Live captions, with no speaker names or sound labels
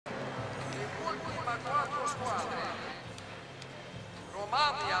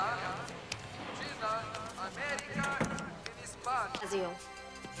you.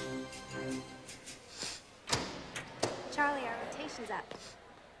 Charlie, our rotation's up.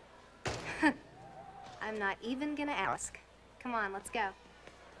 I'm not even gonna ask. Come on, let's go.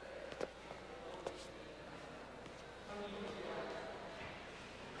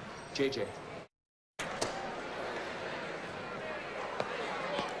 JJ.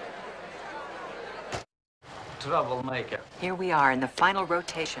 Troublemaker. Here we are in the final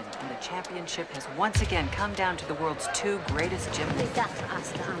rotation, and the championship has once again come down to the world's two greatest gymnasts.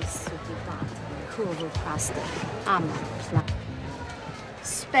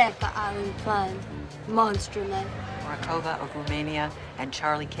 Speka Allen Plan, Monsterman. Markova of Romania and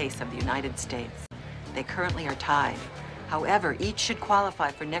Charlie Case of the United States. They currently are tied. However, each should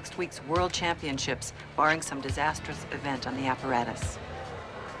qualify for next week's World Championships, barring some disastrous event on the apparatus.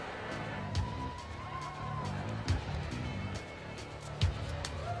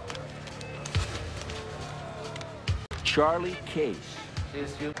 Charlie Case.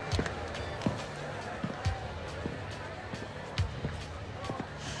 Yes, you.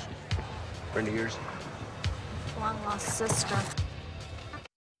 Friend of yours? Long-lost sister.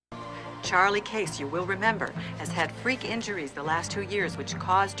 Charlie Case, you will remember, has had freak injuries the last 2 years, which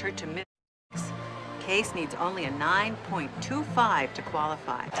caused her to miss. Case needs only a 9.25 to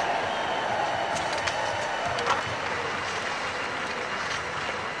qualify.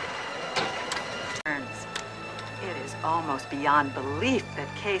 Turns. It is almost beyond belief that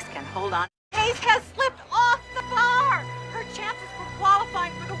Case can hold on. Case has slipped off the bar! Her chances for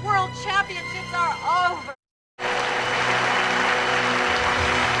qualifying for the World Championships are over!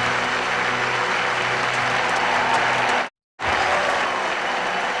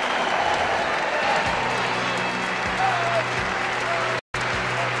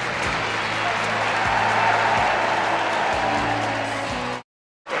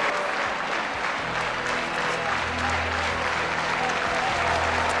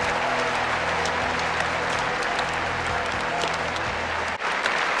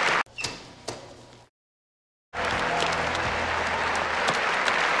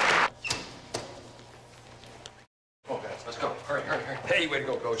 Hey, way to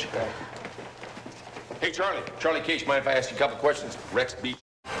go, Coach. Hey, Charlie Case, mind if I ask you a couple questions? Rex Beach.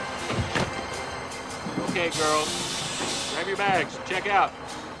 Okay, girls. Grab your bags. Check out.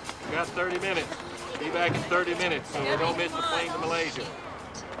 You got 30 minutes. Be back in 30 minutes, so we don't miss the plane to Malaysia.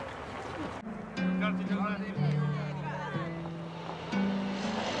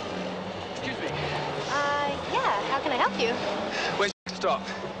 Excuse me. Yeah, how can I help you? Where's the stop?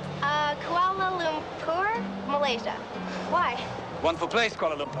 Kuala Lumpur, Malaysia. Why? Wonderful place,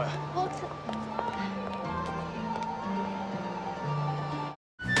 Kuala Lumpur. Well,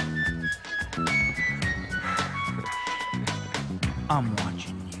 I'm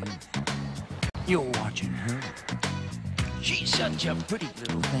watching you. You're watching her. She's such a pretty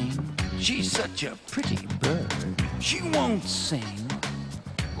little thing. She's such a pretty bird. She won't sing.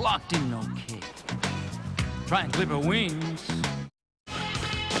 Locked in no cage. Try and clip her wings.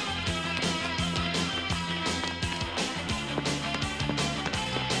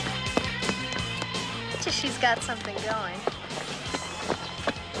 she's got something going.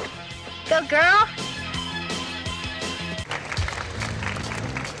 Go, girl!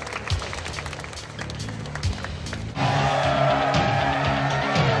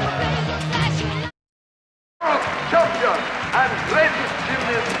 Champion and greatest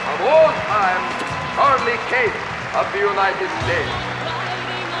gymnast of all time, Charlie Case of the United States.